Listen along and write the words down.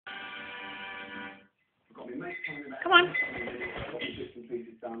Come on.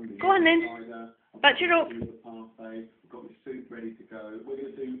 Go on then. Back to your rope. Got my soup ready to go. We're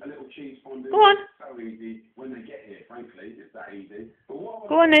going to do a little cheese fondue. Go on. So easy when they get here, frankly. It's that easy. But what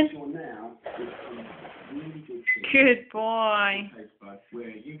Go on then. now is some really good Good boy. where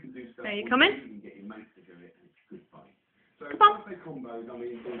you can do stuff Are you where coming? you can get your mates to do it, and it's good fun. So Come on. when I say combos, I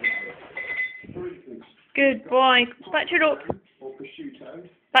mean things like, for instance, Good boy. Back to your rope. or prosciutto,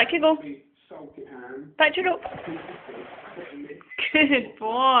 Back you go. salted ham, Back to your rope. piece of fish, bit of meat, Good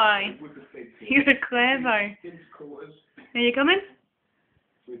boy. with the fig tea, You're clever. into quarters. Are you coming?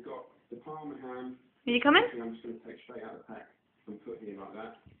 So we've got the parma ham. Are you coming? I'm just going to take straight out of the pack and put here like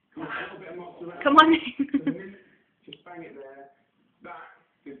that. Come on, a little bit of mozzarella. Come on. Just bang it there. That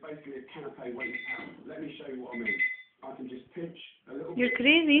is basically a canapé waiting out. Let me show you what I mean. I can just pinch a little You're bit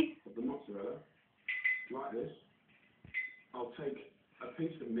crazy. of the mozzarella, like this. I'll take a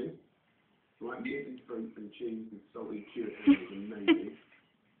piece of mint, like mint and fruit and cheese and salty cucumber is amazing.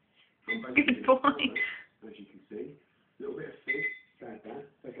 Good boy. As you can see. A little bit of fish, add that.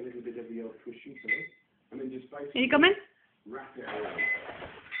 Take a little bit of the old prosciutto, and then just Are basically you coming? wrap it around.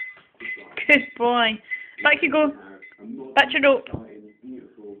 Good boy. Back you go. Back to your rope.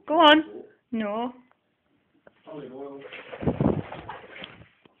 Go on. No. Olive oil.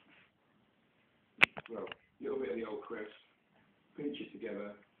 Well, a little bit of the old crisp. Pinch it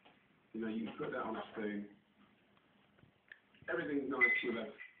together. You know, you can put that on a spoon. Everything's nice with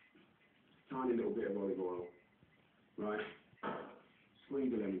a tiny little bit of olive oil. Right?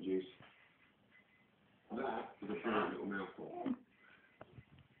 Squeeze the lemon juice. That is a brilliant little mouthful.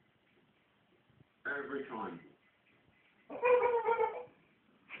 Every time.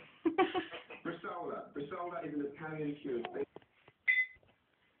 Bresaola. Bresaola is an Italian cured fish.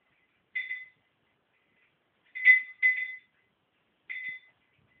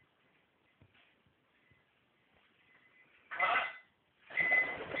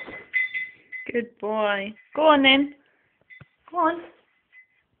 Good boy. Go on then. Go on.